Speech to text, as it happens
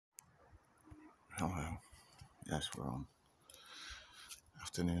Hello. Yes, we're on.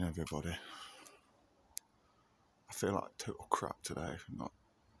 Afternoon, everybody. I feel like total crap today. I've not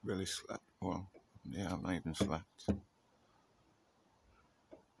really slept. Well, yeah, I've not even slept.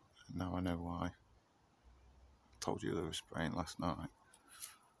 Now I know why. I told you there was spraying last night.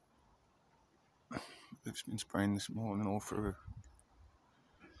 It's been spraying this morning all through.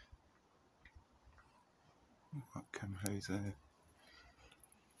 That chem haze there.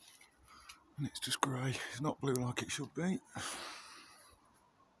 And it's just grey. It's not blue like it should be.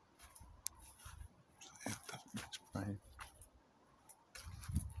 So yeah, definitely spraying.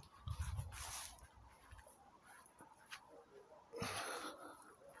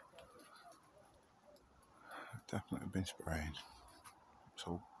 I've definitely been spraying. It's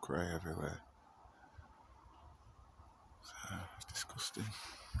all grey everywhere. So it's disgusting.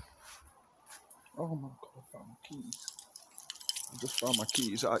 Oh my god, I found my keys. I just found my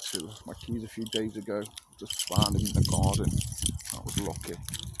keys. I actually lost my keys a few days ago. Just found them in the garden. That was lucky.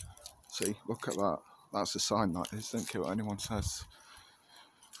 See, look at that. That's a sign that is. Don't care what anyone says.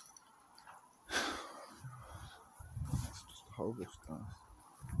 It's just horrible stuff.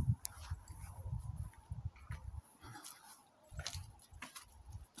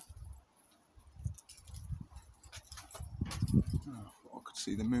 I could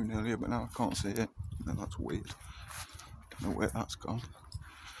see the moon earlier, but now I can't see it. No, that's weird. Don't know where that's gone.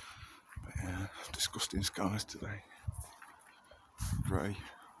 But yeah, disgusting skies today. Grey.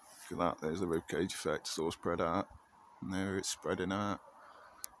 Look at that. There's the ribcage effect. It's all spread out. And there it's spreading out.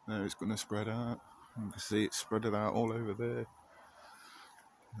 There it's going to spread out. You can see it's spreading out all over there.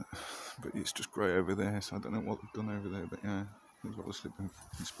 But it's just grey over there, so I don't know what they've done over there. But yeah, there's obviously been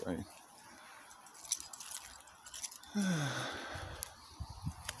spraying.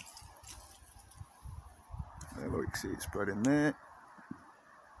 There, look, see it spreading there.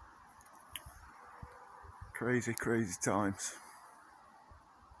 Crazy, crazy times.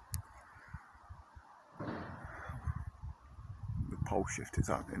 The pole shift is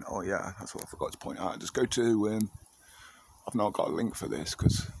happening. Oh yeah, that's what I forgot to point out. Just go to, I've not got a link for this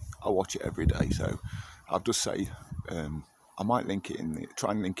because I watch it every day, so I'll just say, I might link it in the,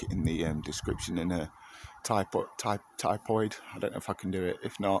 try and link it in the description in a typoid. I don't know if I can do it.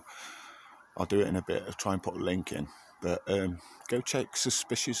 If not, I'll do it in a bit. I'll try and put a link in. But go check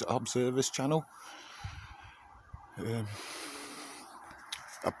Suspicious Observers channel. A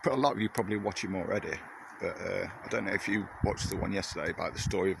lot of you probably watch him already, but I don't know if you watched the one yesterday about the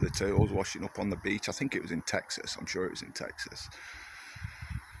story of the turtles washing up on the beach. I think it was in Texas. I'm sure it was in Texas.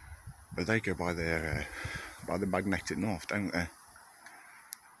 But they go by the magnetic north, don't they?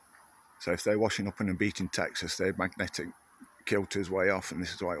 So if they're washing up on a beach in Texas, their magnetic kilter's way off, and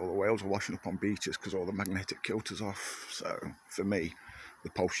this is why all the whales are washing up on beaches, because all the magnetic kilter's off. So for me, the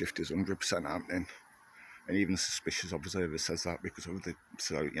pole shift is 100% happening. And even the Suspicious Observer says that because of the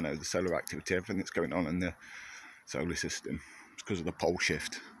solar activity, everything that's going on in the solar system, it's because of the pole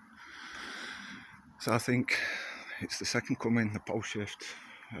shift. So I think it's the second coming, the pole shift,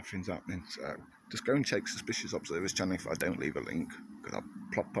 everything's happening. So just go and check Suspicious Observers channel if I don't leave a link, because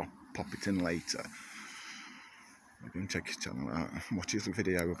I'll pop it in later. Go and check his channel out and watch his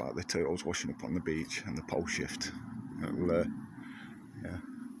video about the turtles washing up on the beach and the pole shift. It'll, yeah.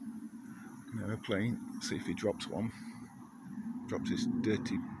 Airplane, see if he drops one. Drops his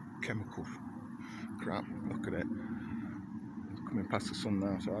dirty chemical crap. Look at it. It's coming past the sun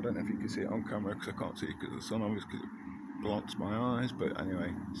now, so I don't know if you can see it on camera because I can't see it because the sun obviously blocks my eyes. But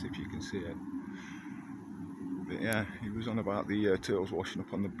anyway, see if you can see it. But yeah, he was on about the turtles washing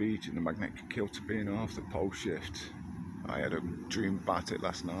up on the beach and the magnetic kilter being off, the pole shift. I had a dream about it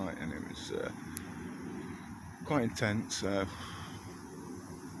last night and it was quite intense.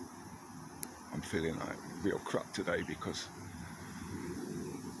 I'm feeling like real crap today because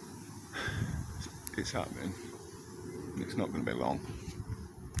it's happening. It's not going to be long.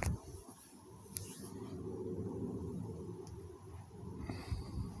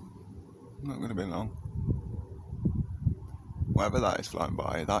 Not going to be long. Whatever that is flying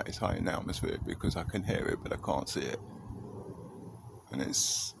by, that is high in the atmosphere because I can hear it but I can't see it. And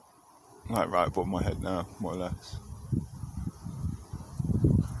it's like right above my head now, more or less.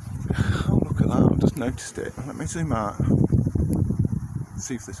 Oh, look at that, I've just noticed it. Let me zoom out.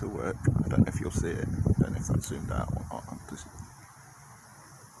 See if this will work. I don't know if you'll see it. I don't know if that's zoomed out or not.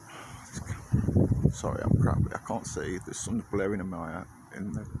 Sorry, I'm crappy. I can't see. There's something blaring in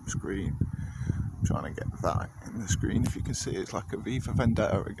the screen. I'm trying to get that in the screen. If you can see it, it's like a V for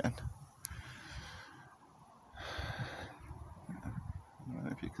Vendetta again. I don't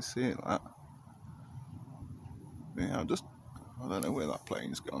know if you can see it like that. Yeah, I don't know where that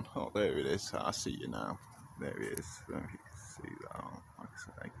plane's gone. Oh, there it is. I see you now. There it is. There you can see that. Like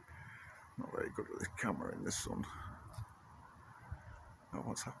I say, not very good with the camera in the sun. Oh,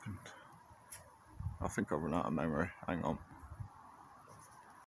 what's happened? I think I've run out of memory. Hang on.